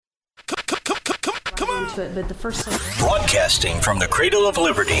into it, but the first song. Broadcasting from the Cradle of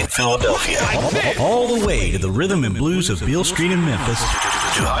Liberty in Philadelphia. All the way to the rhythm and blues of Beale Street in Memphis.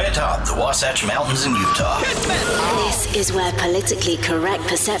 To high atop the Wasatch Mountains in Utah. This is where politically correct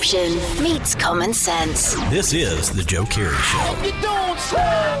perception meets common sense. This is The Joe Kerry Show.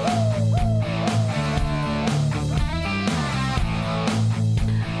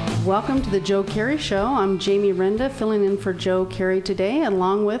 Welcome to the Joe Kerry Show. I'm Jamie Renda, filling in for Joe Kerry today,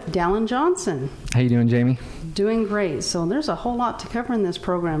 along with Dallin Johnson. How you doing, Jamie? Doing great. So there's a whole lot to cover in this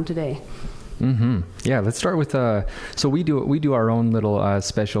program today. Yeah, let's start with so we do our own little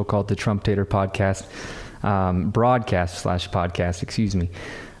special called the Trump Tater Podcast, broadcast/podcast, excuse me.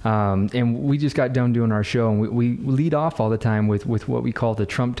 And we just got done doing our show, and we lead off all the time with what we call the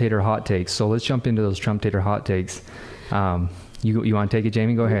Trump Tater Hot Takes. So let's jump into those Trump Tater Hot Takes. You want to take it,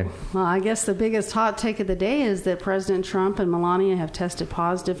 Jamie? Go ahead. Well, I guess the biggest hot take of the day is that President Trump and Melania have tested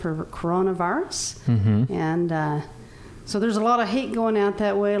positive for coronavirus. And so there's a lot of hate going out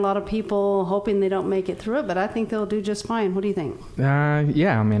that way, a lot of people hoping they don't make it through it, but I think they'll do just fine. What do you think?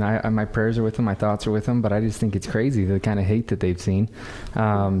 Yeah, I mean, my prayers are with them, my thoughts are with them, but I just think it's crazy, the kind of hate that they've seen.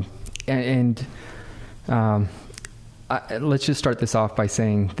 Let's just start this off by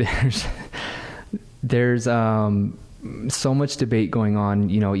saying there's so much debate going on,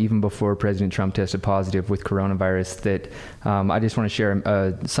 even before President Trump tested positive with coronavirus, that I just want to share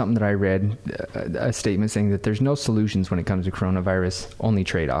something that I read, a statement saying that there's no solutions when it comes to coronavirus, only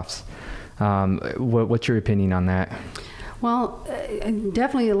trade-offs. What's your opinion on that? Well,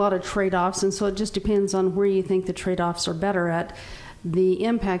 definitely a lot of trade-offs, and so it just depends on where you think the trade-offs are better at. The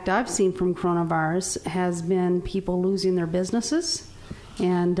impact I've seen from coronavirus has been people losing their businesses,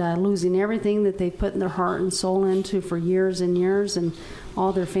 and losing everything that they put their heart and soul into for years and years, and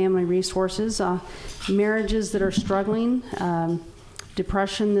all their family resources, marriages that are struggling,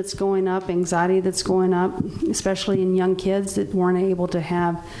 depression that's going up, anxiety that's going up, especially in young kids that weren't able to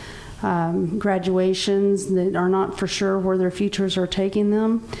have graduations, that are not for sure where their futures are taking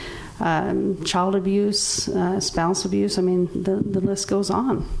them, child abuse, spouse abuse. I mean, the list goes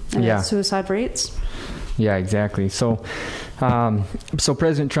on. And yeah. Suicide rates. Yeah, exactly. So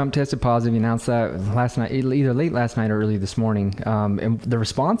President Trump tested positive. He announced that last night, either late last night or early this morning. And the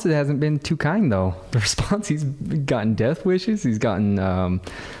response hasn't been too kind, though. The response, he's gotten death wishes. He's gotten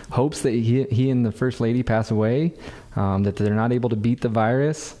hopes that he and the First Lady pass away, that they're not able to beat the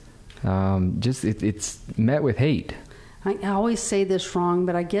virus. It's met with hate. I always say this wrong,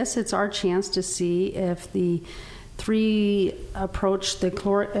 but I guess it's our chance to see if the three approach the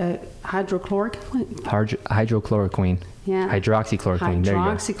hydrochloroquine. Yeah. Hydroxychloroquine. There you go.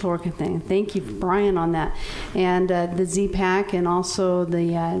 Hydroxychloroquine. Thank you, Brian, on that. And the Z-Pak, and also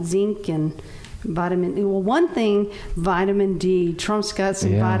the zinc and vitamin. Well, one thing, vitamin D. Trump's got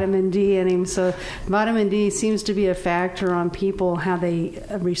some vitamin D in him, so vitamin D seems to be a factor on people, how they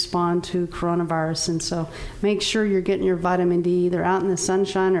respond to coronavirus. And so make sure you're getting your vitamin D either out in the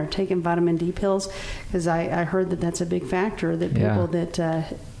sunshine or taking vitamin D pills, because I heard that that's a big factor, that people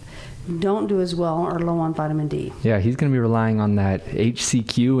that don't do as well are low on vitamin D. Yeah, he's going to be relying on that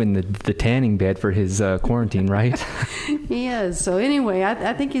HCQ and the tanning bed for his quarantine, right? He is. So anyway,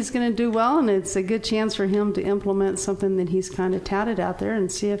 I think he's going to do well, and it's a good chance for him to implement something that he's kind of touted out there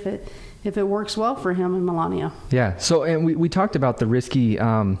and see if it works well for him and Melania. Yeah. So, and we talked about the risky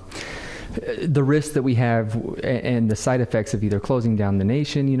the risks that we have and the side effects of either closing down the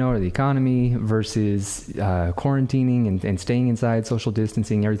nation, or the economy, versus quarantining and staying inside, social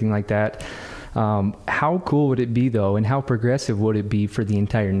distancing, everything like that. How cool would it be, though, and how progressive would it be for the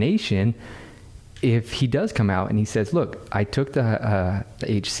entire nation if he does come out and he says, look, I took the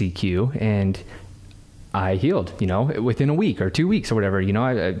HCQ and I healed, within a week or 2 weeks or whatever,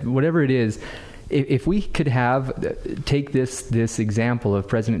 whatever it is. If we could take this example of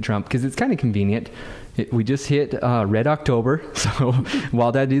President Trump, because it's kind of convenient. We just hit Red October, so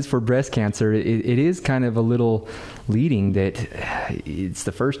while that is for breast cancer, it is kind of a little leading that it's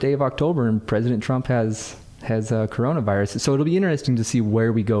the first day of October and President Trump has coronavirus. So it'll be interesting to see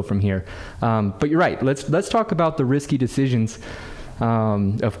where we go from here. But you're right. Let's talk about the risky decisions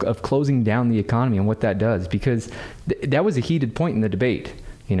of closing down the economy and what that does, because that was a heated point in the debate.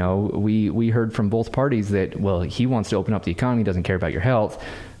 We heard from both parties that, well, he wants to open up the economy, doesn't care about your health.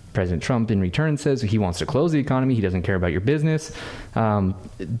 President Trump in return says he wants to close the economy, he doesn't care about your business.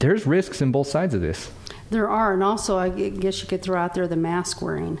 There's risks in both sides of this. There are, and also I guess you could throw out there the mask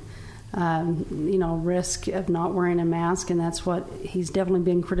wearing. Risk of not wearing a mask, and that's what he's definitely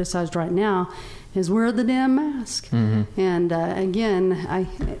being criticized right now, is wear the damn mask. Mm-hmm. And again,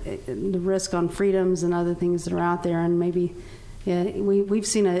 the risk on freedoms and other things that are out there, and maybe we've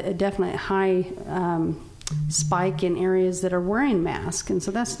seen a definite high spike in areas that are wearing masks, and so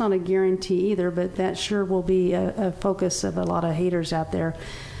that's not a guarantee either, but that sure will be a focus of a lot of haters out there.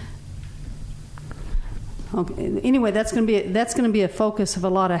 Okay. Anyway, that's going to be a focus of a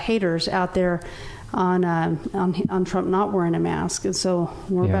lot of haters out there on Trump not wearing a mask, and so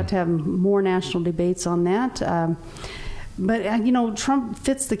we're about to have more national debates on that. But Trump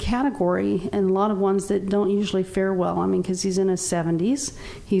fits the category and a lot of ones that don't usually fare well. I mean, because he's in his 70s,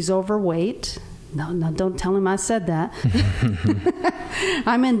 he's overweight. No, don't tell him I said that.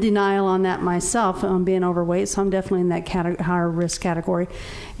 I'm in denial on that myself, on being overweight, so I'm definitely in that higher risk category.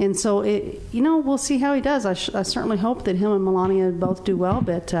 And so, we'll see how he does. I certainly hope that him and Melania both do well,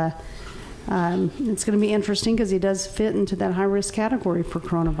 but it's going to be interesting because he does fit into that high risk category for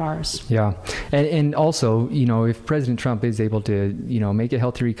coronavirus. Yeah. And also, if President Trump is able to, make a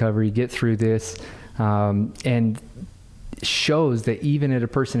healthy recovery, get through this, and shows that even at a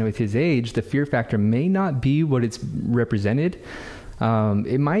person with his age, the fear factor may not be what it's represented.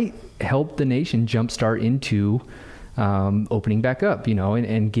 It might help the nation jumpstart into opening back up,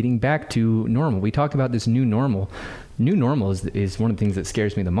 and getting back to normal. We talk about this new normal. New normal is one of the things that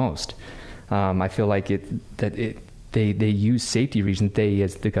scares me the most. I feel like they use safety reasons.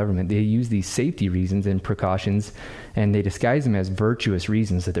 As the government, they use these safety reasons and precautions, and they disguise them as virtuous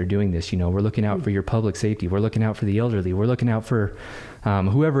reasons that they're doing this. We're looking out for your public safety. We're looking out for the elderly. We're looking out for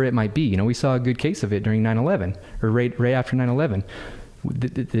whoever it might be. We saw a good case of it during 9/11, or right after 9/11.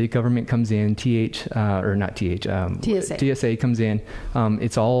 The government comes in, TSA comes in.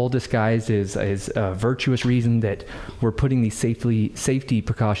 It's all disguised as a virtuous reason that we're putting these safety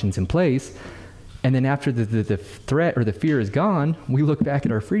precautions in place. And then after the threat or the fear is gone, we look back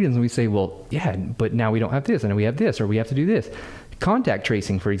at our freedoms and we say, well, yeah, but now we don't have this, and we have this, or we have to do this. Contact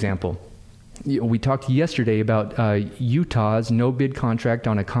tracing, for example. We talked yesterday about Utah's no-bid contract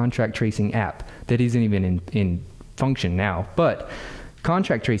on a contract tracing app that isn't even in function now. But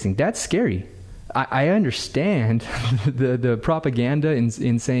contract tracing, that's scary. I understand the propaganda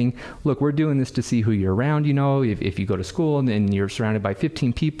in saying, look, we're doing this to see who you're around. If you go to school and you're surrounded by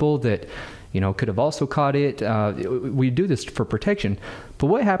 15 people that could have also caught it. We do this for protection. But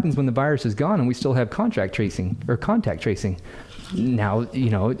what happens when the virus is gone and we still have contact tracing? Now,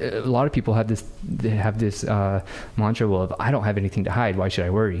 a lot of people have this mantra, well, if I don't have anything to hide, why should I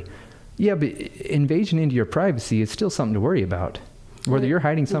worry? Yeah, but invasion into your privacy is still something to worry about, whether you're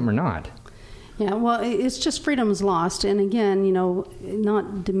hiding something or not. Yeah, well, it's just freedom's lost. And again,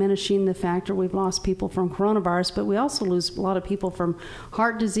 not diminishing the fact that we've lost people from coronavirus, but we also lose a lot of people from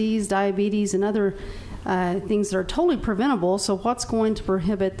heart disease, diabetes, and other things that are totally preventable. So what's going to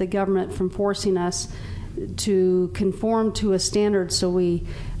prohibit the government from forcing us to conform to a standard so we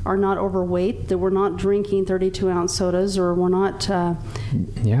are not overweight, that we're not drinking 32-ounce sodas, or we're not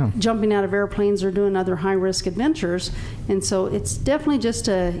jumping out of airplanes or doing other high-risk adventures. And so it's definitely just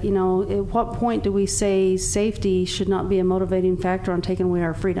at what point do we say safety should not be a motivating factor on taking away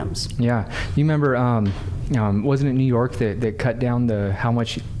our freedoms? Yeah. You remember, wasn't it New York that cut down how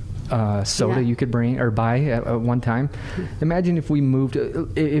much soda you could bring or buy at one time? Imagine if we moved,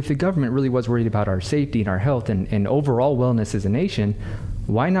 if the government really was worried about our safety and our health and overall wellness as a nation,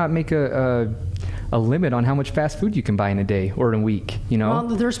 why not make a limit on how much fast food you can buy in a day or in a week? Well,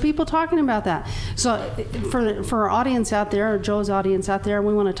 there's people talking about that. So for our audience out there, or Joe's audience out there,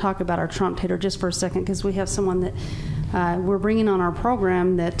 we want to talk about our Trump tater just for a second, because we have someone that we're bringing on our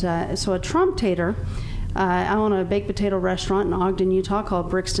program that so a Trump tater. I own a baked potato restaurant in Ogden, Utah called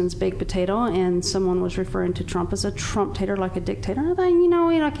Brixton's Baked Potato, and someone was referring to Trump as a Trump tater, like a dictator. And I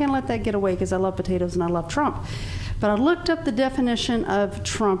thought, I can't let that get away because I love potatoes and I love Trump. But I looked up the definition of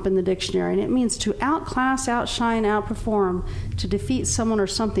Trump in the dictionary, and it means to outclass, outshine, outperform, to defeat someone or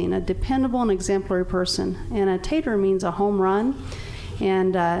something, a dependable and exemplary person. And a tater means a home run.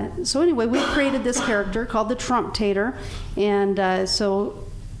 And so anyway, we created this character called the Trump tater. And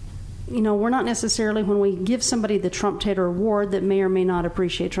we're not necessarily, when we give somebody the Trump Tater Award that may or may not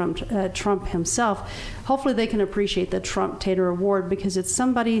appreciate Trump himself, hopefully they can appreciate the Trump Tater Award, because it's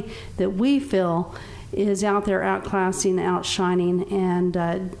somebody that we feel is out there outclassing, outshining,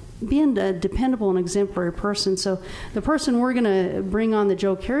 and being a dependable and exemplary person. So the person we're going to bring on the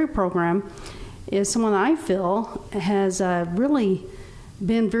Joe Carey program is someone that I feel has really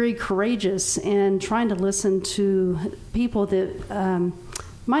been very courageous and trying to listen to people that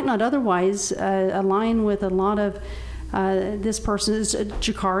might not otherwise align with a lot of this person is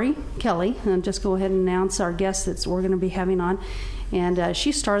Jakari Kelly. And just go ahead and announce our guest that we're going to be having on. And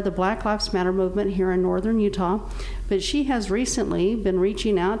she started the Black Lives Matter movement here in northern Utah. But she has recently been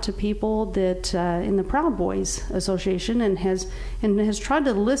reaching out to people that in the Proud Boys Association and has tried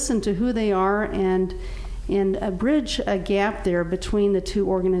to listen to who they are and bridge a gap there between the two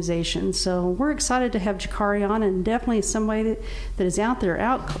organizations. So we're excited to have Jakari on, and definitely somebody that is out there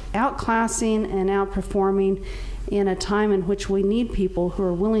outclassing and outperforming in a time in which we need people who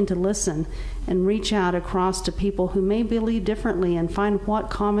are willing to listen and reach out across to people who may believe differently and find what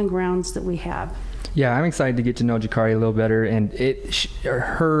common grounds that we have. Yeah, I'm excited to get to know Jakari a little better, and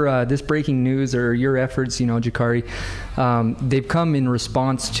this breaking news or your efforts, Jakari, they've come in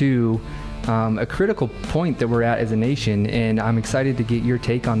response to a critical point that we're at as a nation, and I'm excited to get your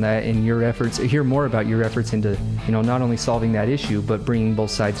take on that and your efforts, hear more about your efforts into, not only solving that issue, but bringing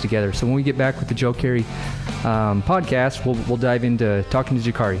both sides together. So when we get back with the Joe Carey podcast, we'll dive into talking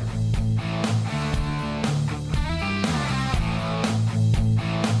to Jakari.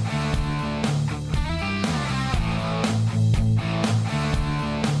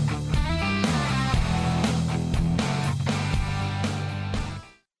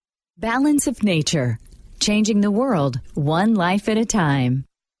 Balance of Nature, changing the world one life at a time.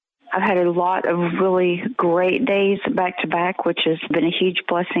 I've had a lot of really great days back to back, which has been a huge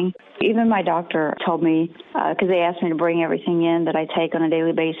blessing. Even my doctor told me, because they asked me to bring everything in that I take on a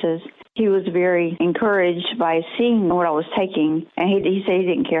daily basis, he was very encouraged by seeing what I was taking, and he said he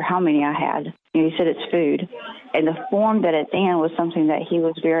didn't care how many I had. He said it's food. And the form that it's in was something that he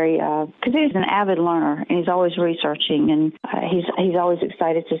was very, because he's an avid learner, and he's always researching, and he's always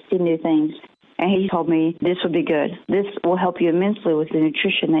excited to see new things. And he told me, this would be good. This will help you immensely with the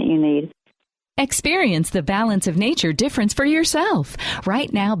nutrition that you need. Experience the Balance of Nature difference for yourself.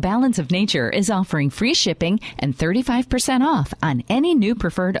 Right now, Balance of Nature is offering free shipping and 35% off on any new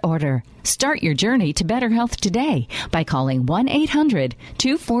preferred order. Start your journey to better health today by calling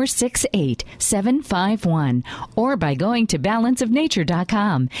 1-800-2468-751 or by going to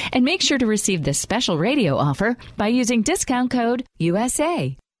balanceofnature.com. And make sure to receive this special radio offer by using discount code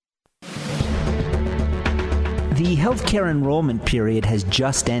USA. The healthcare enrollment period has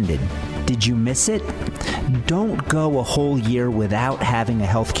just ended. Did you miss it? Don't go a whole year without having a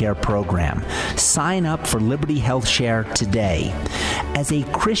healthcare program. Sign up for Liberty Health Share today. As a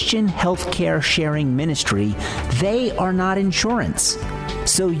Christian healthcare sharing ministry, they are not insurance.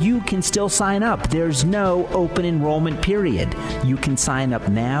 So you can still sign up. There's no open enrollment period. You can sign up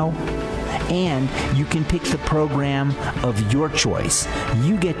now, and you can pick the program of your choice.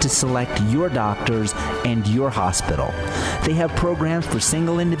 You get to select your doctors and your hospital. They have programs for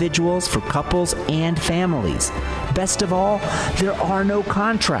single individuals, for couples, and families. Best of all, there are no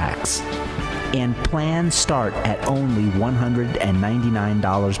contracts. And plans start at only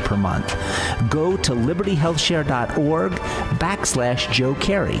 $199 per month. Go to libertyhealthshare.org/Joe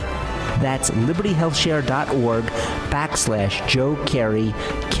Carey. That's libertyhealthshare.org/Joe Carey,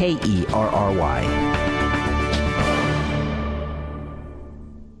 Kerry.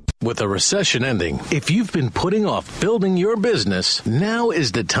 With a recession ending, if you've been putting off building your business, now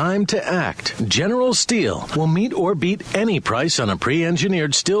is the time to act. General Steel will meet or beat any price on a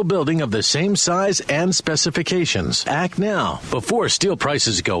pre-engineered steel building of the same size and specifications. Act now before steel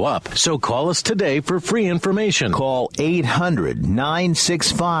prices go up. So call us today for free information. Call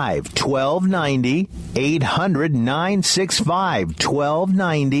 800-965-1290,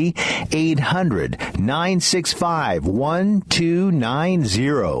 800-965-1290,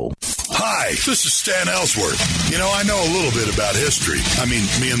 800-965-1290. Hi, this is Stan Ellsworth. I know a little bit about history. I mean,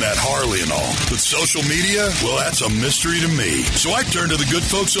 me and that Harley and all. But social media, well, that's a mystery to me. So I turned to the good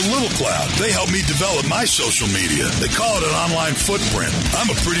folks at Little Cloud. They helped me develop my social media. They call it an online footprint. I'm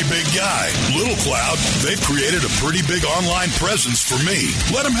a pretty big guy. Little Cloud, they've created a pretty big online presence for me.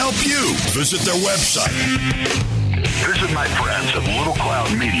 Let them help you. Visit their website. Visit my friends at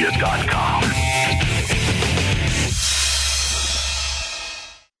littlecloudmedia.com.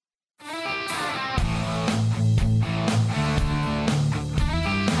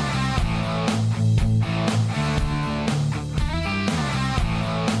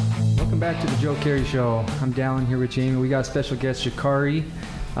 Back to the Joe Carey Show. I'm Dallin here with Jamie. We got special guest Jakari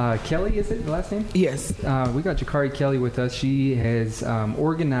Kelly, is it the last name? Yes. We got Jakari Kelly with us. She has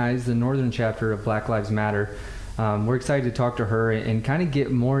organized the northern chapter of Black Lives Matter. We're excited to talk to her and kind of get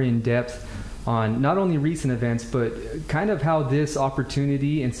more in depth on not only recent events, but kind of how this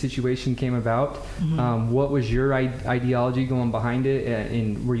opportunity and situation came about. What was your ideology going behind it?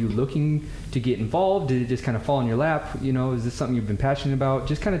 And were you looking to get involved? Did it just kind of fall in your lap? You know, is this something you've been passionate about?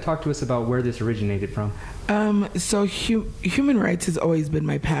 Just kind of talk to us about where this originated from. So human rights has always been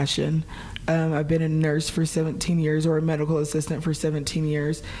my passion. I've been a nurse for 17 years or a medical assistant for 17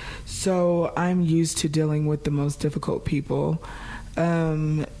 years. So I'm used to dealing with the most difficult people.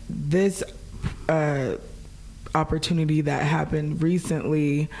 This opportunity that happened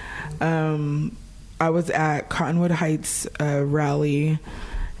recently, I was at Cottonwood Heights rally,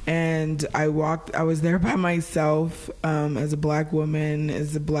 and I was there by myself as a black woman,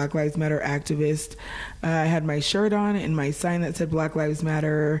 as a Black Lives Matter activist. I had my shirt on and my sign that said Black Lives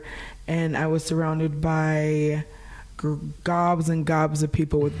Matter, and I was surrounded by gobs and gobs of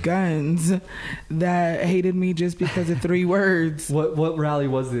people with guns that hated me just because of 3 words. What rally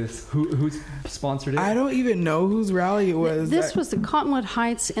was this? Who sponsored it? I don't even know whose rally it was. This was the Cottonwood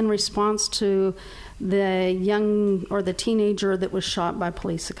Heights in response to the teenager that was shot by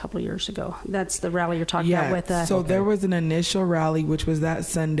police a couple of years ago. That's the rally you're talking about with. So there was an initial rally, which was that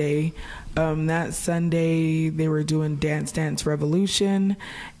Sunday. That Sunday they were doing Dance Dance Revolution,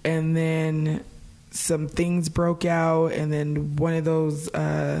 and then some things broke out, and then one of those,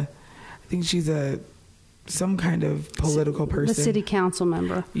 I think she's some kind of political person. The city council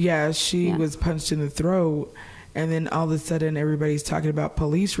member. Yeah, she was punched in the throat, and then all of a sudden everybody's talking about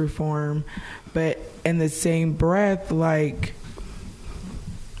police reform, but in the same breath, like,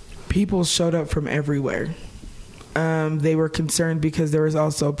 people showed up from everywhere. They were concerned because there was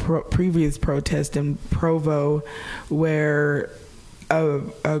also previous protest in Provo where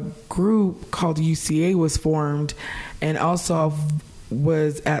a group called UCA was formed and also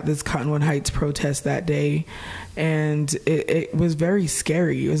was at this Cottonwood Heights protest that day. And it was very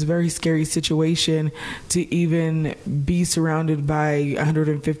scary. It was a very scary situation to even be surrounded by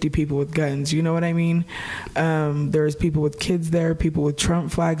 150 people with guns. You know what I mean? There was people with kids there, people with Trump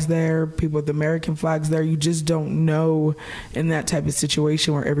flags there, people with American flags there. You just don't know in that type of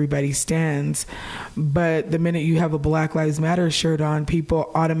situation where everybody stands. But the minute you have a Black Lives Matter shirt on, people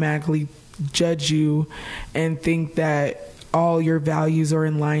automatically judge you and think that all your values are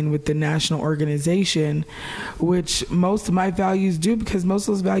in line with the national organization, which most of my values do, because most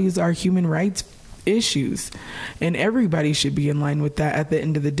of those values are human rights issues, and everybody should be in line with that at the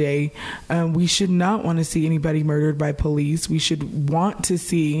end of the day. We should not want to see anybody murdered by police. We should want to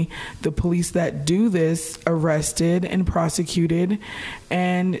see the police that do this arrested and prosecuted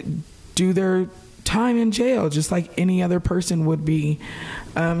and do their time in jail just like any other person would be.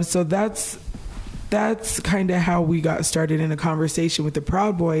 So that's kind of how we got started in a conversation with the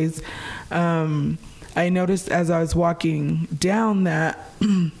Proud Boys. I noticed as I was walking down that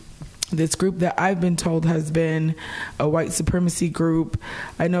this group that I've been told has been a white supremacy group,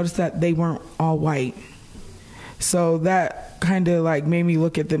 I noticed that they weren't all white. So that kind of like made me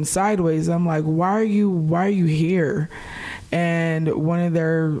look at them sideways. I'm like, why are you here? And one of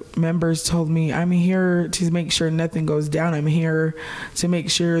their members told me, I'm here to make sure nothing goes down. I'm here to make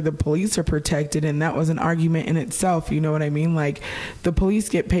sure the police are protected. And that was an argument in itself. You know what I mean? Like, the police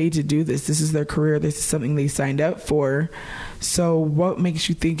get paid to do this. This is their career. This is something they signed up for. So what makes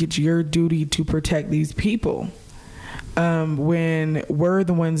you think it's your duty to protect these people when we're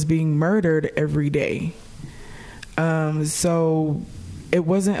the ones being murdered every day? So it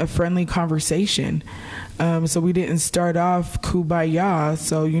wasn't a friendly conversation. So we didn't start off kumbaya.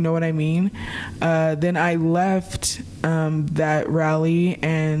 So you know what I mean? Then I left that rally,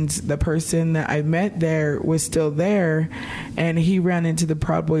 and the person that I met there was still there, and he ran into the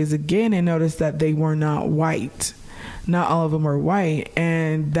Proud Boys again and noticed that they were not white. Not all of them were white,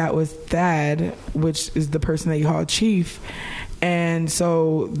 and that was Thad, which is the person that you call chief. And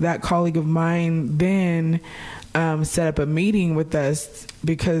so that colleague of mine then set up a meeting with us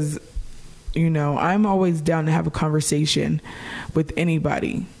because, you know, I'm always down to have a conversation with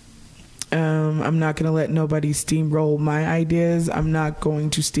anybody. I'm not going to let nobody steamroll my ideas. I'm not going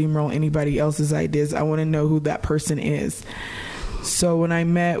to steamroll anybody else's ideas. I want to know who that person is. So when I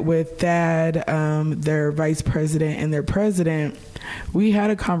met with Thad, their vice president and their president, we had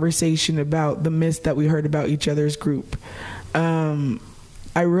a conversation about the myths that we heard about each other's group.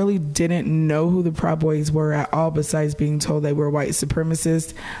 I really didn't know who the Proud Boys were at all, besides being told they were white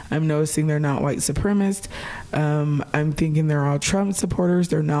supremacists. I'm noticing they're not white supremacists. I'm thinking they're all Trump supporters.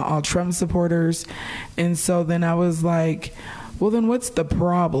 They're not all Trump supporters. And so then I was like, well, then what's the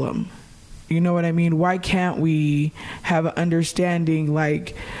problem? You know what I mean? Why can't we have an understanding?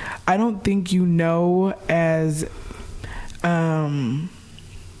 Like, I don't think, you know, as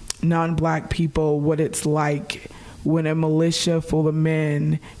non-black people what it's like when a militia full of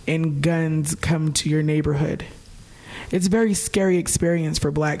men and guns come to your neighborhood. It's a very scary experience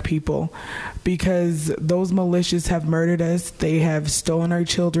for black people because those militias have murdered us. They have stolen our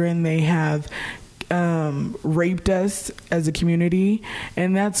children. They have raped us as a community,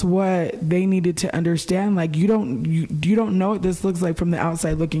 and that's what they needed to understand. Like, you don't know what this looks like from the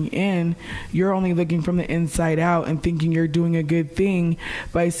outside looking in. You're only looking from the inside out and thinking you're doing a good thing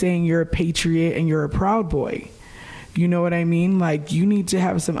by saying you're a patriot and you're a Proud Boy. You know what I mean? Like, you need to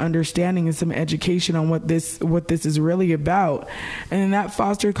have some understanding and some education on what this is really about. And then that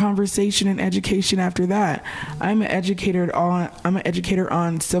fostered conversation and education after that. I'm an educator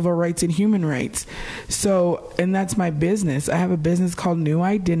on civil rights and human rights. So, and that's my business. I have a business called New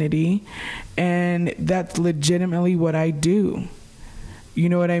Identity, and that's legitimately what I do. You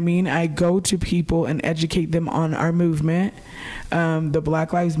know what I mean? I go to people and educate them on our movement, the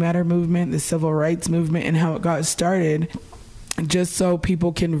Black Lives Matter movement, the civil rights movement, and how it got started, just so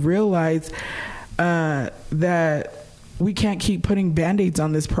people can realize that we can't keep putting Band-Aids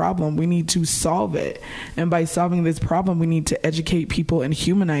on this problem. We need to solve it. And by solving this problem, we need to educate people and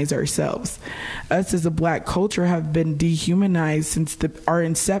humanize ourselves. Us as a black culture have been dehumanized since our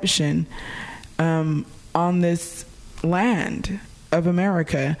inception on this land of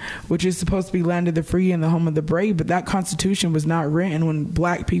America, which is supposed to be land of the free and the home of the brave. But that Constitution was not written when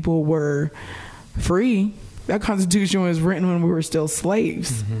black people were free. That Constitution was written when we were still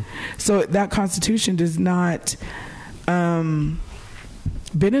slaves. Mm-hmm. So that Constitution does not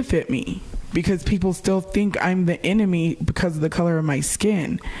benefit me, because people still think I'm the enemy because of the color of my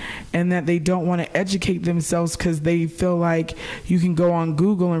skin, and that they don't want to educate themselves because they feel like you can go on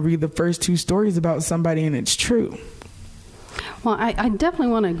Google and read the first 2 stories about somebody and it's true. Well, I definitely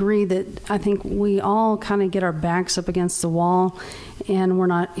want to agree that I think we all kind of get our backs up against the wall and we're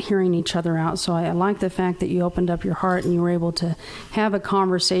not hearing each other out. So I like the fact that you opened up your heart and you were able to have a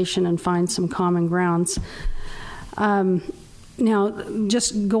conversation and find some common grounds. Now,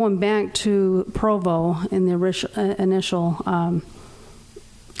 just going back to Provo and the initial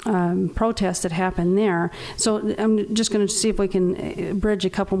protest that happened there. So I'm just going to see if we can bridge a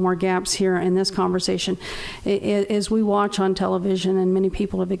couple more gaps here in this conversation. As we watch on television, and many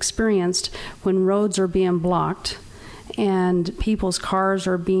people have experienced, when roads are being blocked and people's cars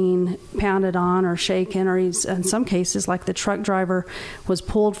are being pounded on or shaken, or in some cases, like the truck driver was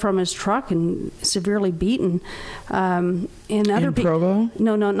pulled from his truck and severely beaten. In Provo?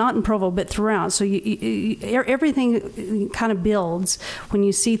 No, not in Provo, but throughout. So everything kind of builds when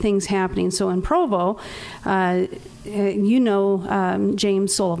you see things happening. So in Provo,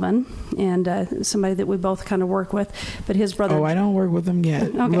 James Sullivan, and somebody that we both kind of work with, but his brother. Oh, I don't work with him yet.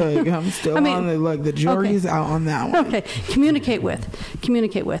 Okay. Look, I'm still on the look. The jury's out on that one. Okay, communicate with.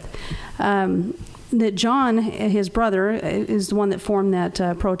 That John, his brother, is the one that formed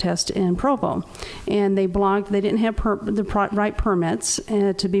that protest in Provo, and they didn't have the right permits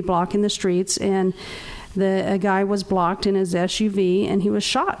to be blocking the streets, and a guy was blocked in his SUV and he was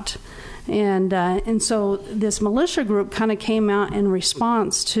shot. And so this militia group kind of came out in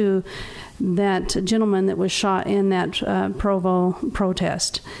response to that gentleman that was shot in that Provo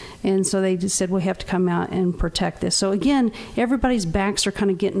protest. And so they just said, we have to come out and protect this. So again, everybody's backs are kind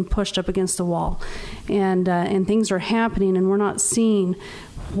of getting pushed up against the wall, and things are happening, and we're not seeing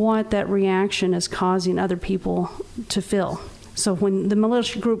what that reaction is causing other people to feel. So when the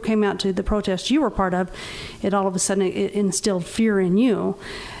militia group came out to the protest you were part of, it all of a sudden it instilled fear in you.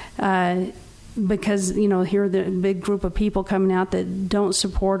 Because, here are the big group of people coming out that don't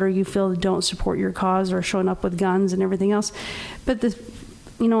support, or you feel don't support your cause, or showing up with guns and everything else. But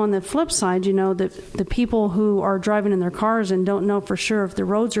on the flip side, the people who are driving in their cars and don't know for sure if the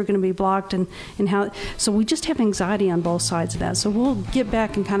roads are going to be blocked and how. So we just have anxiety on both sides of that. So we'll get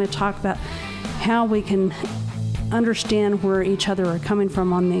back and kind of talk about how we can understand where each other are coming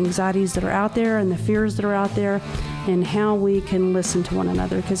from on the anxieties that are out there and the fears that are out there, and how we can listen to one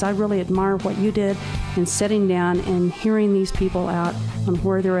another, because I really admire what you did in sitting down and hearing these people out on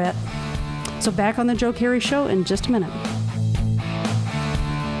where they're at. So back on the Joe Carey Show in just a minute.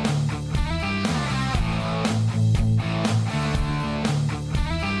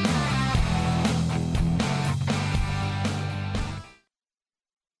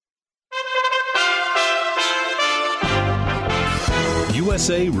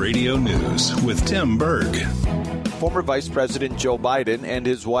 USA Radio News with Tim Berg. Former Vice President Joe Biden and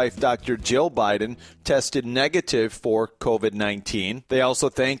his wife, Dr. Jill Biden, tested negative for COVID-19. They also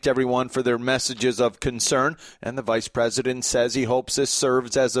thanked everyone for their messages of concern, and the vice president says he hopes this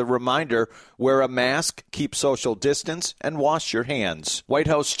serves as a reminder: wear a mask, keep social distance, and wash your hands. White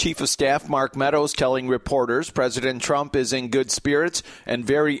House Chief of Staff Mark Meadows telling reporters President Trump is in good spirits and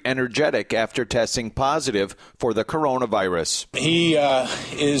very energetic after testing positive for the coronavirus. He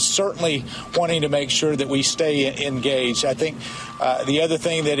is certainly wanting to make sure that we stay engaged. I think the other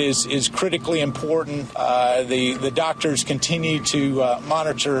thing that is critically important, the doctors continue to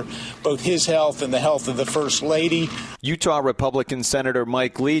monitor both his health and the health of the First Lady. Utah Republican Senator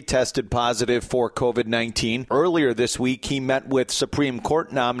Mike Lee tested positive for COVID-19. Earlier this week, he met with Supreme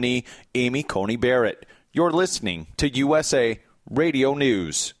Court nominee Amy Coney Barrett. You're listening to USA Radio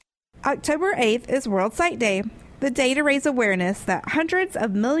News. October 8th is World Sight Day, the day to raise awareness that hundreds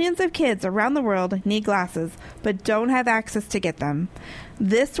of millions of kids around the world need glasses but don't have access to get them.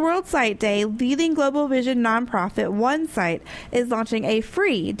 This World Sight Day, leading global vision nonprofit One Sight is launching a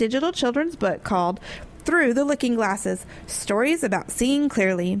free digital children's book called Through the Looking Glasses, Stories About Seeing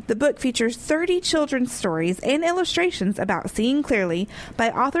Clearly. The book features 30 children's stories and illustrations about seeing clearly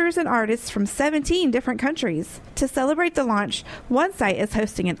by authors and artists from 17 different countries. To celebrate the launch, One Sight is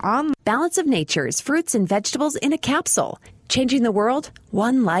hosting an online Balance of Nature's fruits and vegetables in a capsule, changing the world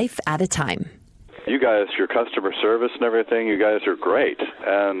one life at a time. You guys, your customer service and everything, you guys are great.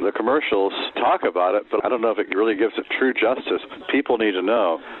 And the commercials talk about it, but I don't know if it really gives it true justice. People need to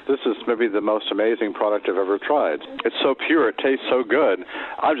know. This is maybe the most amazing product I've ever tried. It's so pure. It tastes so good.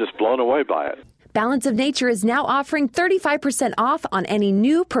 I'm just blown away by it. Balance of Nature is now offering 35% off on any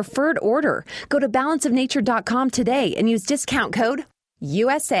new preferred order. Go to balanceofnature.com today and use discount code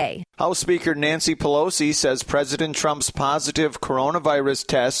USA. House Speaker Nancy Pelosi says President Trump's positive coronavirus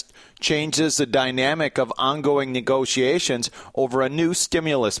test changes the dynamic of ongoing negotiations over a new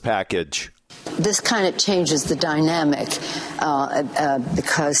stimulus package. This kind of changes the dynamic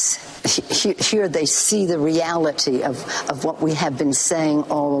because here they see the reality of what we have been saying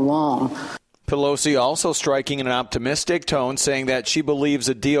all along. Pelosi also striking an optimistic tone, saying that she believes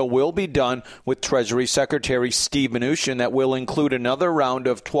a deal will be done with Treasury Secretary Steve Mnuchin that will include another round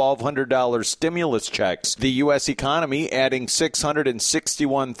of $1,200 stimulus checks. The U.S. economy adding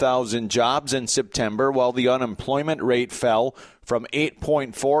 661,000 jobs in September, while the unemployment rate fell from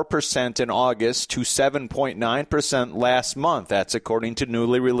 8.4% in August to 7.9% last month. That's according to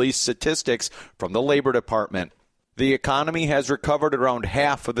newly released statistics from the Labor Department. The economy has recovered around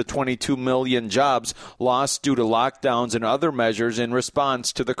half of the 22 million jobs lost due to lockdowns and other measures in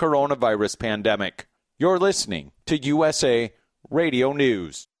response to the coronavirus pandemic. You're listening to USA Radio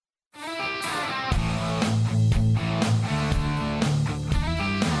News.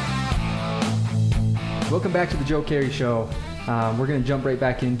 Welcome back to the Joe Carey Show. We're going to jump right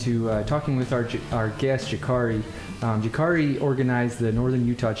back into talking with our guest, Jakari. Jakari organized the Northern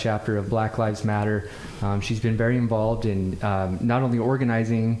Utah chapter of Black Lives Matter. She's been very involved in not only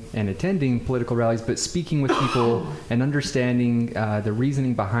organizing and attending political rallies, but speaking with people and understanding the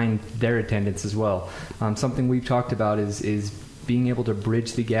reasoning behind their attendance as well. Something we've talked about is being able to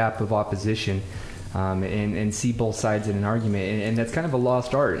bridge the gap of opposition and see both sides in an argument. And that's kind of a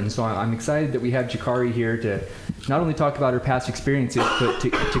lost art. And so I'm excited that we have Jakari here to not only talk about her past experiences, but to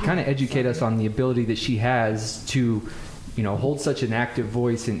kind of educate us on the ability that she has to, you know, hold such an active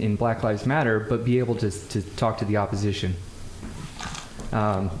voice in Black Lives Matter, but be able to talk to the opposition.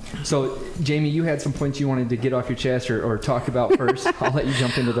 So, Jamie, you had some points you wanted to get off your chest or talk about first. I'll let you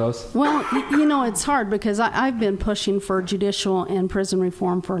jump into those. Well, you know, it's hard because I've been pushing for judicial and prison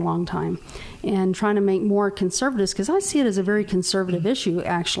reform for a long time and trying to make more conservatives, because I see it as a very conservative issue,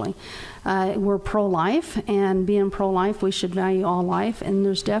 actually. We're pro-life, and being pro-life, we should value all life. And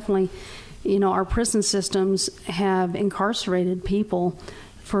there's definitely, you know, our prison systems have incarcerated people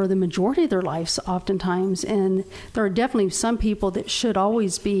for the majority of their lives oftentimes, and there are definitely some people that should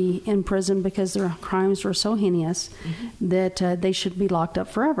always be in prison because their crimes were so heinous that they should be locked up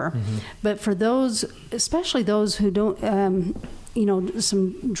forever. But for those, especially those who don't, you know,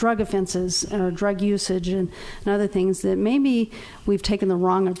 some drug offenses or drug usage and other things, that maybe we've taken the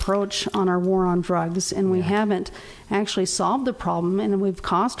wrong approach on our war on drugs, and we haven't actually solved the problem, and we've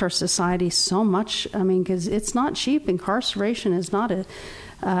cost our society so much. I mean, because it's not cheap. Incarceration is not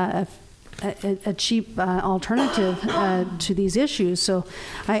a cheap alternative to these issues. So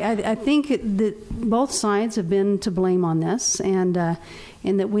I think that both sides have been to blame on this, and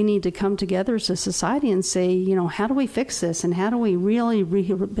that we need to come together as a society and say, you know, how do we fix this, and how do we really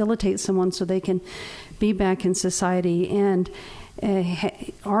rehabilitate someone so they can be back in society? And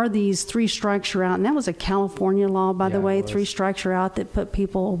are these 3 strikes you're out, and that was a California law, by the way, 3 strikes you're out, that put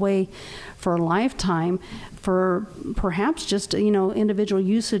people away for a lifetime for perhaps just, individual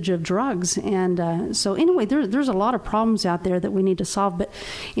usage of drugs. And so anyway, there's a lot of problems out there that we need to solve, but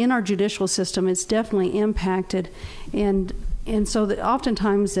in our judicial system, it's definitely impacted. And so that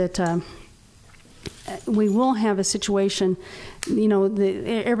oftentimes that we will have a situation,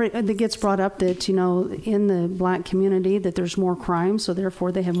 that gets brought up that, in the black community that there's more crime, so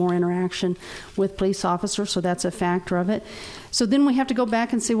therefore they have more interaction with police officers, so that's a factor of it. So then we have to go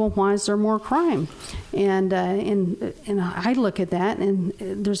back and say, well, why is there more crime? And I look at that, and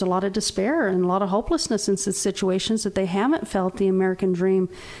there's a lot of despair and a lot of hopelessness in situations that they haven't felt the American dream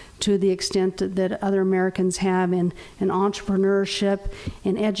to the extent that other Americans have in entrepreneurship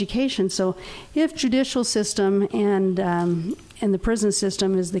and education. So if judicial system and the prison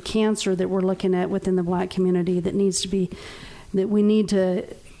system is the cancer that we're looking at within the black community that we need to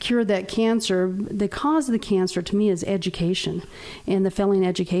cure that cancer, the cause of the cancer to me is education, and the failing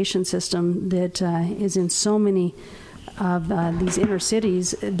education system that is in so many of these inner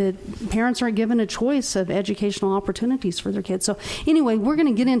cities, that parents aren't given a choice of educational opportunities for their kids. So anyway, we're going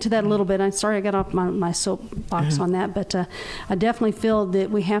to get into that a little bit. I'm sorry I got off my soapbox on that, but I definitely feel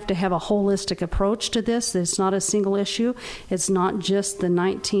that we have to have a holistic approach to this. It's not a single issue. It's not just the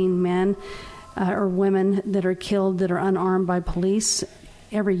 19 men or women that are killed that are unarmed by police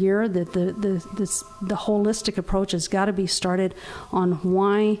every year. That the holistic approach has got to be started on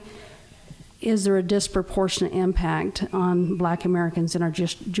why is there a disproportionate impact on black Americans in our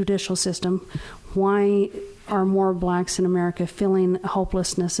judicial system? Why are more blacks in America feeling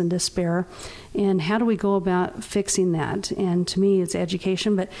hopelessness and despair? And how do we go about fixing that? And to me, it's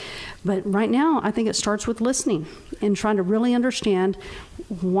education. But right now, I think it starts with listening and trying to really understand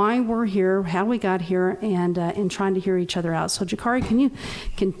why we're here, how we got here, and trying to hear each other out. So, Jakari, can you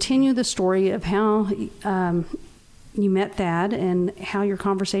continue the story of how you met Thad and how your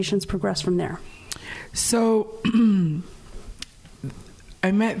conversations progressed from there? So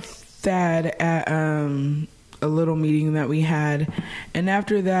I met Thad at a little meeting that we had, and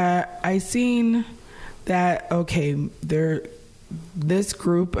after that I seen that this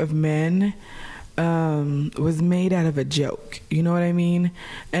group of men was made out of a joke, you know what I mean?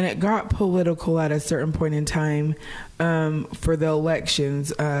 And it got political at a certain point in time for the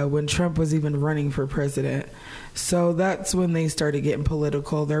elections when Trump was even running for president. So that's when they started getting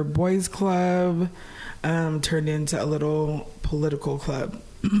political. Their boys club turned into a little political club.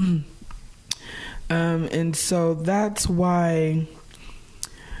 And so that's why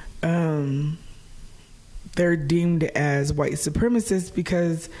they're deemed as white supremacists,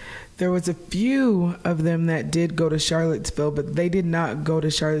 because there was a few of them that did go to Charlottesville, but they did not go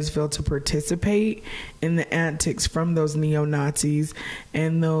to Charlottesville to participate in the antics from those neo-Nazis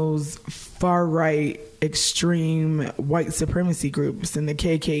and those far-right extreme white supremacy groups and the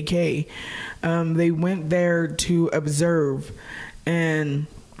KKK. They went there to observe, and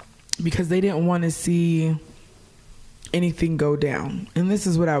because they didn't want to see anything go down. And this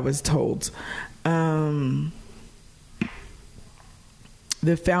is what I was told.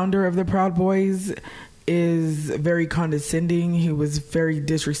 The founder of the Proud Boys is very condescending. He was very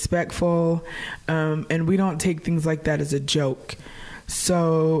disrespectful. And we don't take things like that as a joke.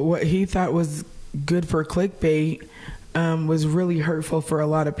 So what he thought was good for clickbait was really hurtful for a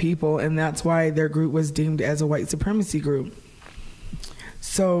lot of people. And that's why their group was deemed as a white supremacy group.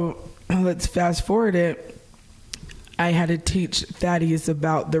 So let's fast forward it. I had to teach Thaddeus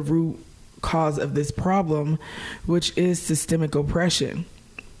about the root cause of this problem, which is systemic oppression.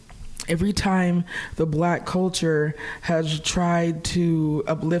 Every time the black culture has tried to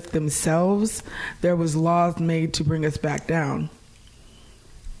uplift themselves, there was laws made to bring us back down.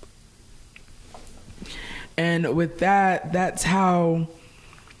 And with that, that's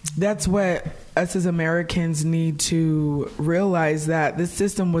what us as Americans need to realize, that this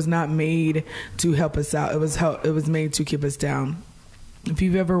system was not made to help us out. It was made to keep us down. If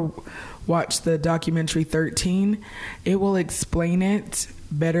you've ever watched the documentary 13, it will explain it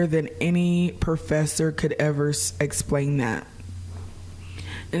better than any professor could ever explain that.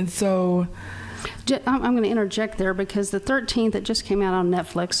 And so I'm going to interject there, because the 13th, that just came out on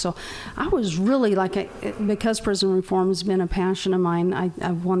Netflix. So I was really because prison reform has been a passion of mine,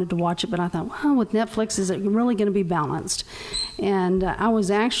 I wanted to watch it, but I thought, well, with Netflix, is it really going to be balanced? And I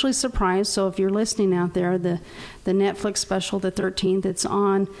was actually surprised. So if you're listening out there, the Netflix special, the 13th, it's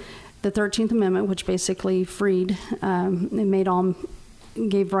on the 13th Amendment, which basically freed,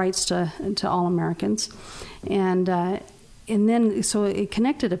 gave rights to all Americans. And then, so it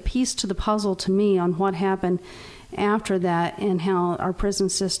connected a piece to the puzzle to me on what happened after that, and how our prison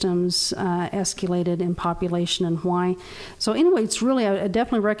systems escalated in population and why. So anyway, it's really, I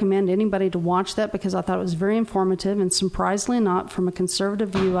definitely recommend anybody to watch that, because I thought it was very informative, and surprisingly not, from a conservative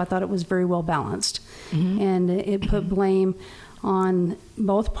view, I thought it was very well balanced. And it put blame on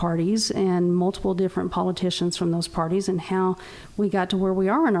both parties and multiple different politicians from those parties, and how we got to where we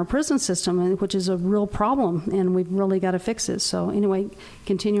are in our prison system, which is a real problem, and we've really got to fix it. So anyway,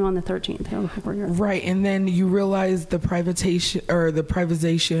 continue on the 13th. Right, and then you realize the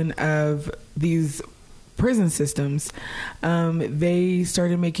privatization of these prison systems. They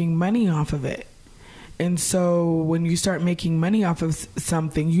started making money off of it. And so when you start making money off of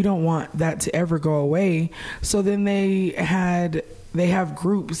something, you don't want that to ever go away. So then they have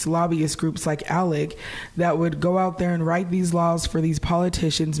groups, lobbyist groups like ALEC, that would go out there and write these laws for these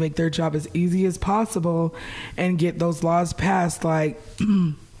politicians, make their job as easy as possible, and get those laws passed, like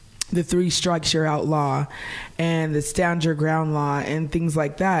the 3 strikes you're out law and the stand your ground law and things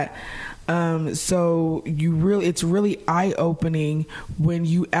like that. So it's really eye-opening when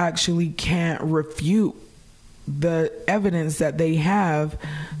you actually can't refute the evidence that they have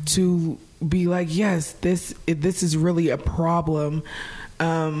to be like, yes, this is really a problem.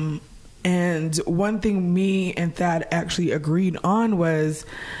 And one thing me and Thad actually agreed on was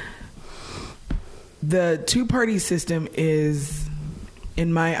the 2-party system is,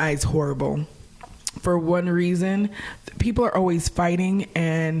 in my eyes, horrible. For one reason, people are always fighting,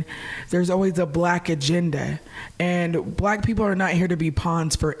 and there's always a black agenda, and black people are not here to be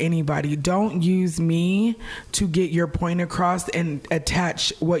pawns for anybody. Don't use me to get your point across and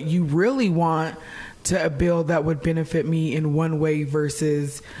attach what you really want to a bill that would benefit me in one way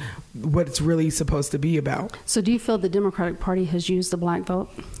versus what it's really supposed to be about. So do you feel the Democratic Party has used the black vote?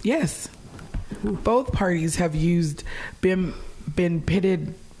 Yes. Both parties have been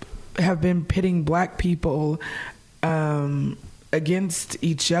pitting black people against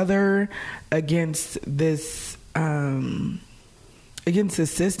each other, against this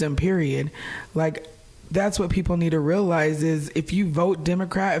system, period. Like, that's what people need to realize is, if you vote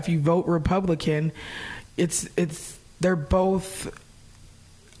Democrat, if you vote Republican, they're both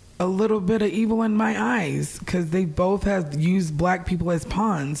a little bit of evil in my eyes, because they both have used black people as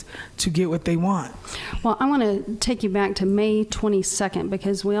pawns to get what they want. Well, I want to take you back to May 22nd,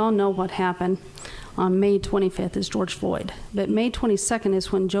 because we all know what happened on May 25th is George Floyd. But May 22nd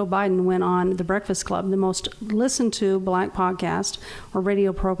is when Joe Biden went on The Breakfast Club, the most listened to black podcast or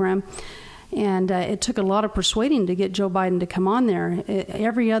radio program. And it took a lot of persuading to get Joe Biden to come on there.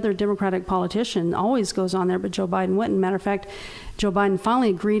 Every other Democratic politician always goes on there, but Joe Biden wouldn't. Matter of fact, Joe Biden finally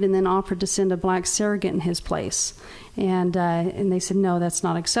agreed and then offered to send a black surrogate in his place. And they said, no, that's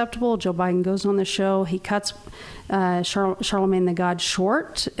not acceptable. Joe Biden goes on the show. He cuts Charlemagne the God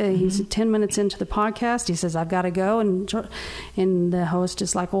short. He's 10 minutes into the podcast. He says, I've got to go. And the host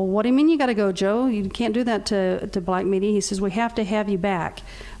is like, well, what do you mean you got to go, Joe? You can't do that to black media. He says, we have to have you back.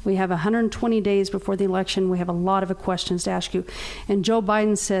 We have 120 days before the election. We have a lot of questions to ask you. And Joe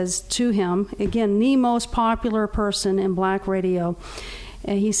Biden says to him, again, the most popular person in black radio,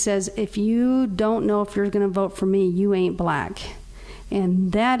 and he says, if you don't know if you're going to vote for me, you ain't black.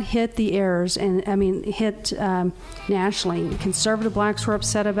 And that hit the airs, and hit nationally. Conservative blacks were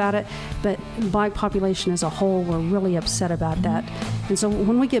upset about it, but black population as a whole were really upset about that. And so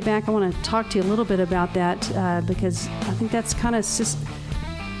when we get back, I want to talk to you a little bit about that, because I think that's kind of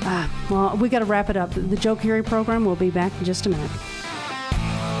well, we got to wrap it up. The Joe Carey program will be back in just a minute.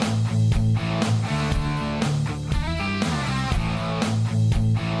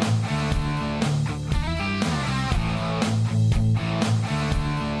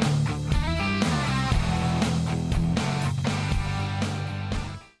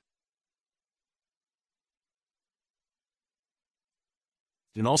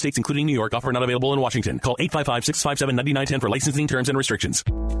 In all states, including New York, offer not available in Washington. Call 855-657-9910 for licensing terms and restrictions.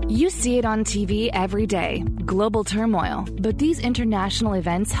 You see it on TV every day, global turmoil. But these international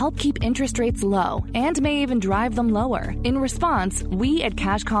events help keep interest rates low and may even drive them lower. In response, we at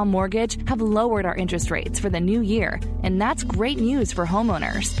Cash Call Mortgage have lowered our interest rates for the new year, and that's great news for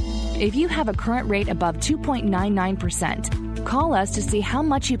homeowners. If you have a current rate above 2.99%, call us to see how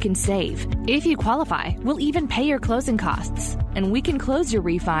much you can save. If you qualify, we'll even pay your closing costs. And we can close your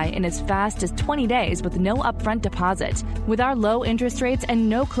refi in as fast as 20 days with no upfront deposit. With our low interest rates and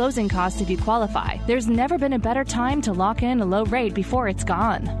no closing costs if you qualify, there's never been a better time to lock in a low rate before it's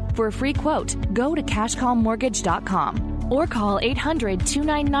gone. For a free quote, go to cashcallmortgage.com or call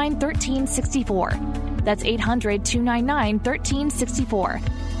 800-299-1364. That's 800-299-1364.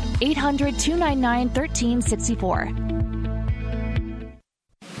 800-299-1364.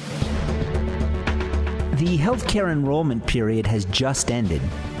 The healthcare enrollment period has just ended.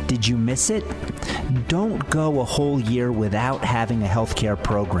 Did you miss it? Don't go a whole year without having a healthcare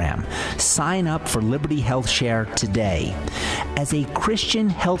program. Sign up for Liberty Health Share today. As a Christian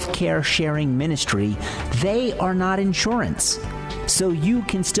healthcare sharing ministry, they are not insurance. So you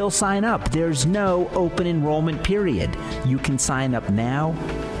can still sign up. There's no open enrollment period. You can sign up now,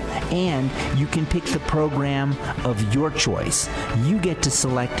 and you can pick the program of your choice. You get to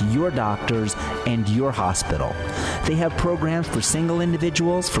select your doctors and your hospital. They have programs for single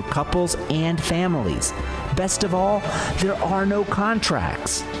individuals, for couples, and families. Best of all, there are no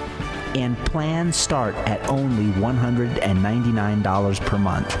contracts. And plans start at only $199 per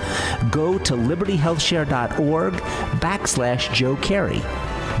month. Go to libertyhealthshare.org/Joe Carey.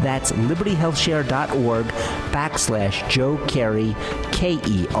 That's libertyhealthshare.org/Joe Carey,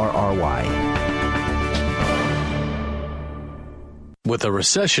 Kerry. With a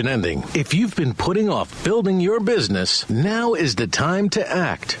recession ending, if you've been putting off building your business, now is the time to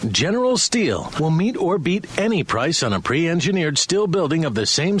act. General Steel will meet or beat any price on a pre-engineered steel building of the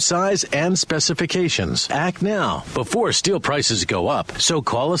same size and specifications. Act now before steel prices go up. So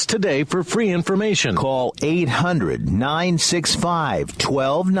call us today for free information. Call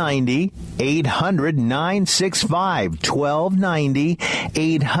 800-965-1290. 800-965-1290.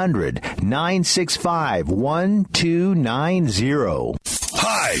 800-965-1290.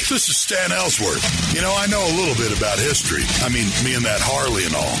 Hi, this is Stan Ellsworth. You know, I know a little bit about history. I mean, me and that Harley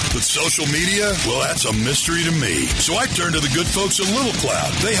and all. But social media, well, that's a mystery to me. So I turned to the good folks at Little Cloud.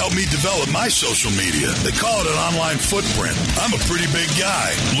 They helped me develop my social media. They call it an online footprint. I'm a pretty big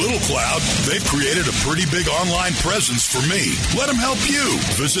guy. Little Cloud, they've created a pretty big online presence for me. Let them help you.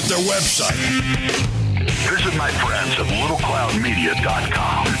 Visit their website. Visit my friends at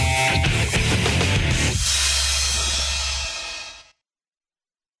littlecloudmedia.com.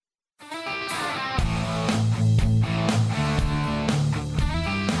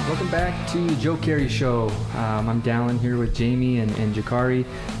 Welcome back to the Joe Carey Show. I'm Dallin here with Jamie and Jakari.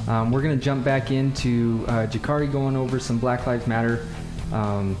 We're going to jump back into Jakari going over some Black Lives Matter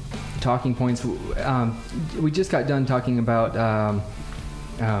talking points. We just got done talking about,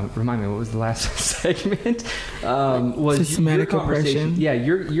 remind me, what was the last segment? Was systematic oppression. Yeah,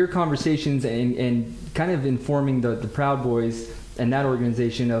 your conversations and kind of informing the Proud Boys and that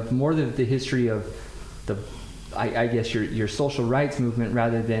organization of more than the history of the, I guess your social rights movement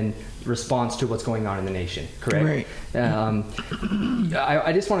rather than response to what's going on in the nation, correct? Right.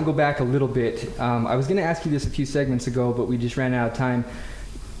 I just want to go back a little bit. I was going to ask you this a few segments ago, but we just ran out of time.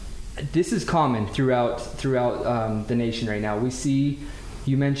 This is common throughout the nation right now. We see,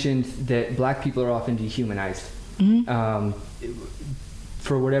 you mentioned that black people are often dehumanized. Mm-hmm.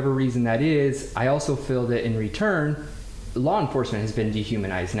 For whatever reason that is, I also feel that in return, law enforcement has been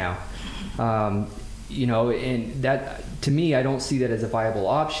dehumanized now. You know, and that, to me, I don't see that as a viable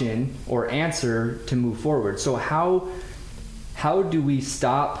option or answer to move forward. So how do we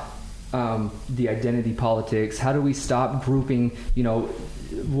stop the identity politics? How do we stop grouping, you know,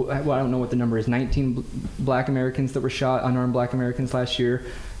 well, I don't know what the number is, 19 black Americans that were shot, unarmed black Americans last year.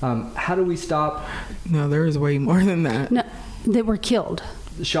 How do we stop? No, there is way more than that. No, that were killed.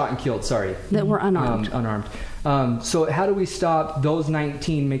 Shot and killed, sorry. That were unarmed. Unarmed. So how do we stop those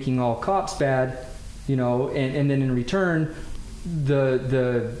 19 making all cops bad? You know, and then in return,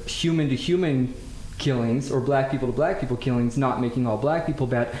 the human to human killings or black people to black people killings not making all black people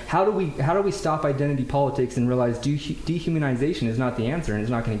bad. How do we stop identity politics and realize dehumanization is not the answer and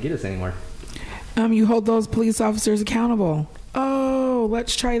it's not going to get us anywhere? You hold those police officers accountable. Oh,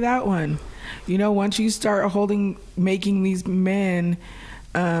 let's try that one. You know, once you start making these men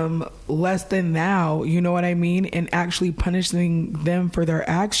less than thou, you know what I mean, and actually punishing them for their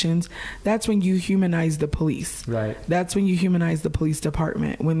actions, that's when you humanize the police. Right. That's when you humanize the police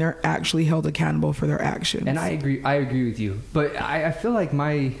department, when they're actually held accountable for their actions. And I agree with you, but I feel like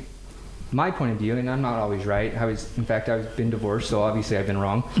my point of view, and I'm not always right. I've been divorced, so obviously I've been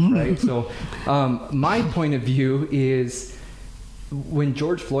wrong, right? So my point of view is when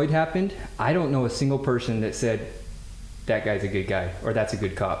George Floyd happened, I don't know a single person that said that guy's a good guy or that's a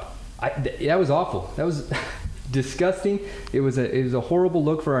good cop. That was awful. That was disgusting. It was a horrible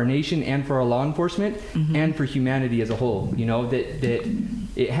look for our nation and for our law enforcement, mm-hmm. and for humanity as a whole. You know, that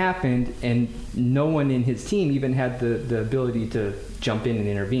it happened and no one in his team even had the ability to jump in and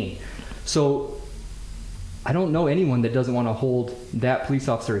intervene. So I don't know anyone that doesn't want to hold that police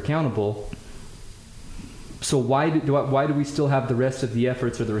officer accountable. So why do we still have the rest of the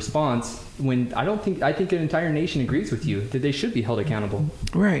efforts or the response when I think an entire nation agrees with you that they should be held accountable?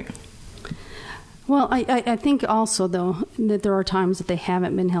 Right. Well, I think also, though, that there are times that they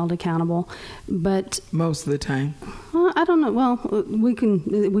haven't been held accountable, but most of the time. I don't know. Well, we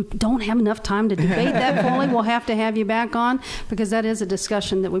don't have enough time to debate that fully. We'll have to have you back on, because that is a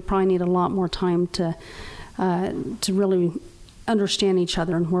discussion that we probably need a lot more time to really understand each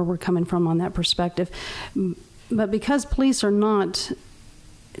other and where we're coming from on that perspective. But because police are not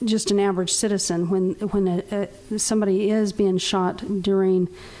just an average citizen, when somebody is being shot during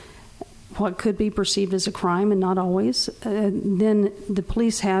what could be perceived as a crime, and not always, then the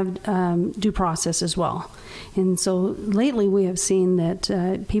police have due process as well. And so lately we have seen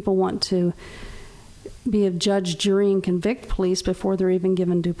that people want to be a judge, jury, and convict police before they're even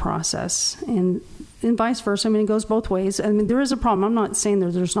given due process. And vice versa. I mean, it goes both ways. I mean, there is a problem. I'm not saying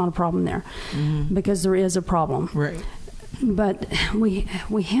there's not a problem there, because there is a problem. Right. But we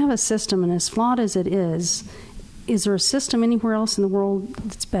have a system, and as flawed as it is there a system anywhere else in the world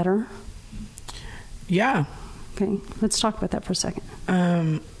that's better? Yeah. Okay, let's talk about that for a second.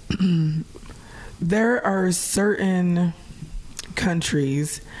 There are certain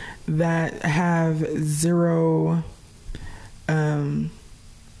countries that have zero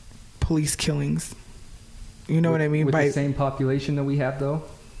police killings. You know what I mean? With the same population that we have, though?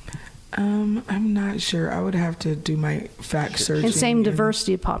 I'm not sure. I would have to do my fact searching. And same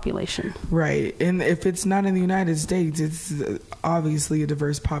diversity of population. Right. And if it's not in the United States, it's obviously a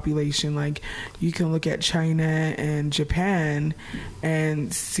diverse population. Like, you can look at China and Japan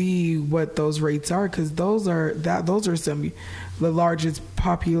and see what those rates are, because those are the largest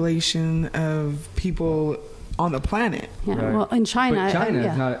population of people on the planet. Yeah. Right. Well, in China, but China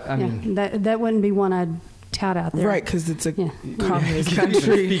is not. I mean, that wouldn't be one I'd tout out there, right? Because it's a communist country.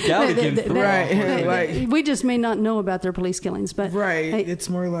 Speak out against the right. We just may not know about their police killings, but right. It's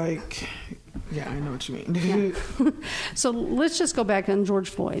more like, yeah, I know what you mean. Yeah. So let's just go back on George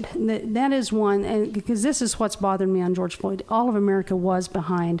Floyd. That is one, and because this is what's bothered me on George Floyd. All of America was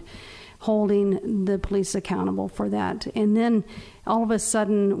behind holding the police accountable for that, and then all of a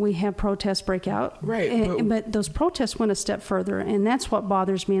sudden we have protests break out. Right. But those protests went a step further, and that's what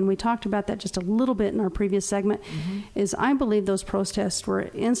bothers me. And we talked about that just a little bit in our previous segment. Is I believe those protests were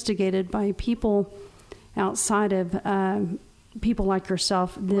instigated by people outside of people like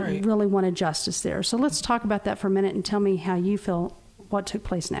yourself that really wanted justice there. So let's talk about that for a minute and tell me how you feel what took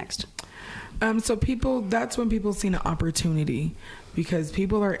place next. So that's when people see an opportunity, because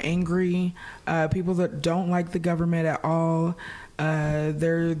people are angry, people that don't like the government at all.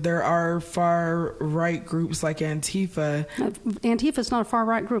 There are far right groups like Antifa. Antifa's not a far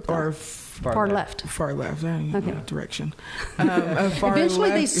right group, though. Or far left. Far left. Okay. Direction.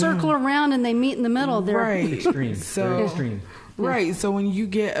 Eventually they circle around and they meet in the middle. They're right. Extreme. So, extreme. Right. So when you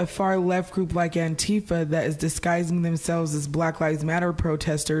get a far left group like Antifa that is disguising themselves as Black Lives Matter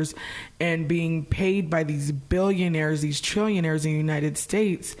protesters and being paid by these billionaires, these trillionaires in the United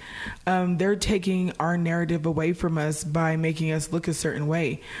States, they're taking our narrative away from us by making us look a certain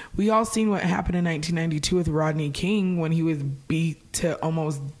way. We all seen what happened in 1992 with Rodney King when he was beat to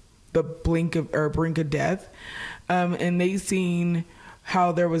almost the brink of death. And they seen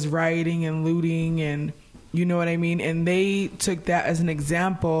how there was rioting and looting, and you know what I mean? And they took that as an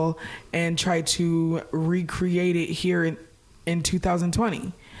example and tried to recreate it here in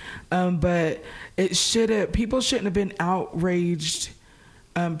 2020. But people shouldn't have been outraged.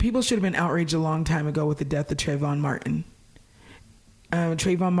 People should have been outraged a long time ago with the death of Trayvon Martin.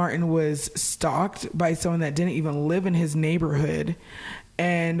 Trayvon Martin was stalked by someone that didn't even live in his neighborhood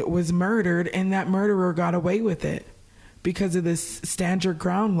and was murdered, and that murderer got away with it because of this stand your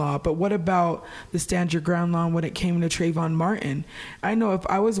ground law. But what about the stand your ground law when it came to Trayvon Martin? I know if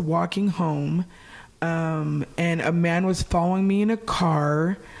I was walking home and a man was following me in a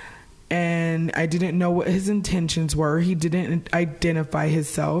car and I didn't know what his intentions were, he didn't identify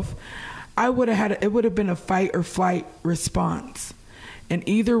himself, it would have been a fight or flight response. And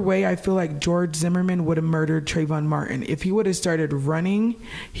either way, I feel like George Zimmerman would have murdered Trayvon Martin. If he would have started running,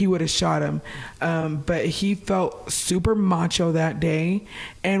 he would have shot him. But he felt super macho that day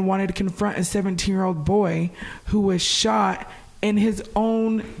and wanted to confront a 17-year-old boy who was shot in his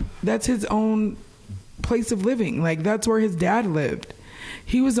own place of living. Like, that's where his dad lived.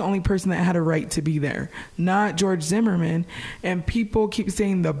 He was the only person that had a right to be there, not George Zimmerman. And people keep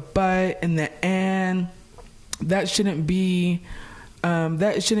saying the but and the and. That shouldn't be...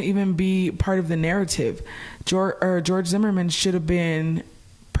 that shouldn't even be part of the narrative. George Zimmerman should have been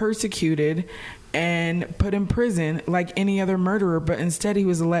persecuted and put in prison like any other murderer, but instead he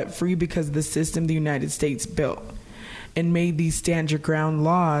was let free because of the system the United States built and made these stand your ground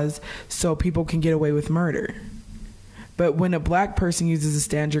laws so people can get away with murder. But when a black person uses a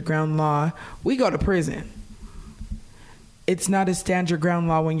stand your ground law, we go to prison. It's not a stand your ground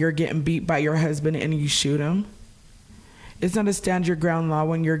law when you're getting beat by your husband and you shoot him. It's not a stand your ground law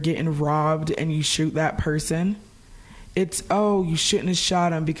when you're getting robbed and you shoot that person. It's, oh, you shouldn't have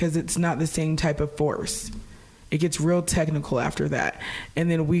shot him because it's not the same type of force. It gets real technical after that.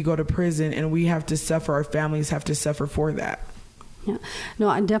 And then we go to prison and we have to suffer. Our families have to suffer for that. Yeah. No,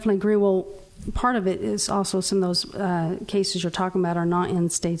 I definitely agree. Well, part of it is also some of those cases you're talking about are not in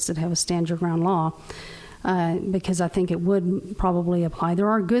states that have a stand your ground law. Because I think it would probably apply. There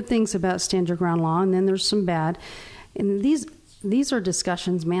are good things about stand your ground law, and then there's some bad. And these are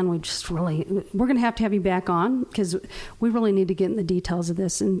discussions, man, we're going to have you back on because we really need to get in the details of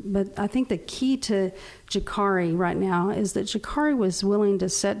this. But I think the key to Jakari right now is that Jakari was willing to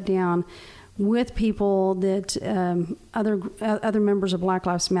sit down with people that other members of Black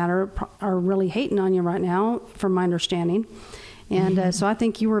Lives Matter are really hating on you right now, from my understanding. And so I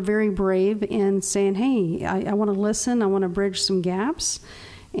think you were very brave in saying, hey, I want to listen. I want to bridge some gaps.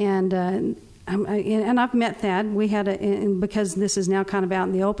 And I've met Thad. We had because this is now kind of out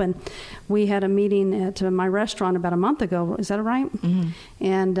in the open, we had a meeting at my restaurant about a month ago. Is that right? Mm-hmm.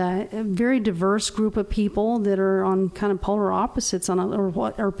 And a very diverse group of people that are on kind of polar opposites or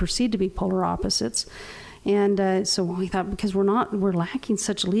what are perceived to be polar opposites. And so we thought, because we're lacking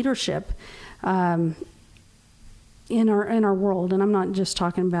such leadership in our world, and I'm not just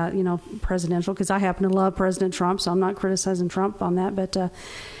talking about presidential, because I happen to love President Trump, so I'm not criticizing Trump on that,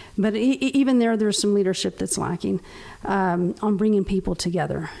 but even there's some leadership that's lacking on bringing people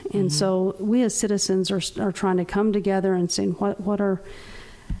together, and so we as citizens are trying to come together and saying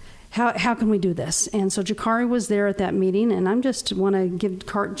how can we do this? And so Jakari was there at that meeting, and I just want to give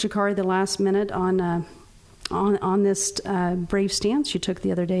Jakari the last minute on this brave stance you took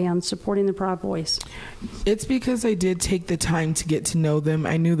the other day on supporting the Proud Boys. It's because I did take the time to get to know them.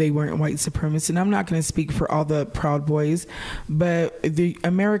 I knew they weren't white supremacists, and I'm not going to speak for all the Proud Boys, but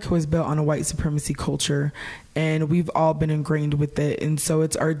America was built on a white supremacy culture, and we've all been ingrained with it. And so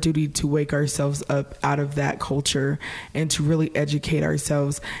it's our duty to wake ourselves up out of that culture and to really educate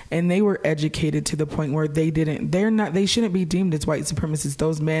ourselves. And they were educated to the point where they shouldn't be deemed as white supremacists.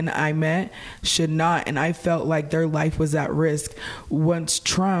 Those men I met should not. And I felt like their life was at risk once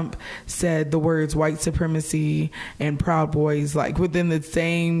Trump said the words white supremacy and Proud Boys, like within the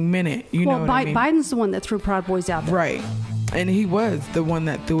same minute. You know what I mean? Biden's the one that threw Proud Boys out there. Right. And he was the one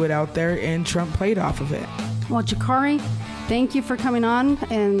that threw it out there, and Trump played off of it. Well, Jakari, thank you for coming on,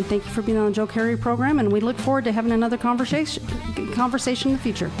 and thank you for being on the Joe Carey program, and we look forward to having another conversation in the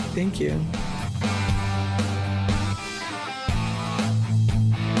future. Thank you.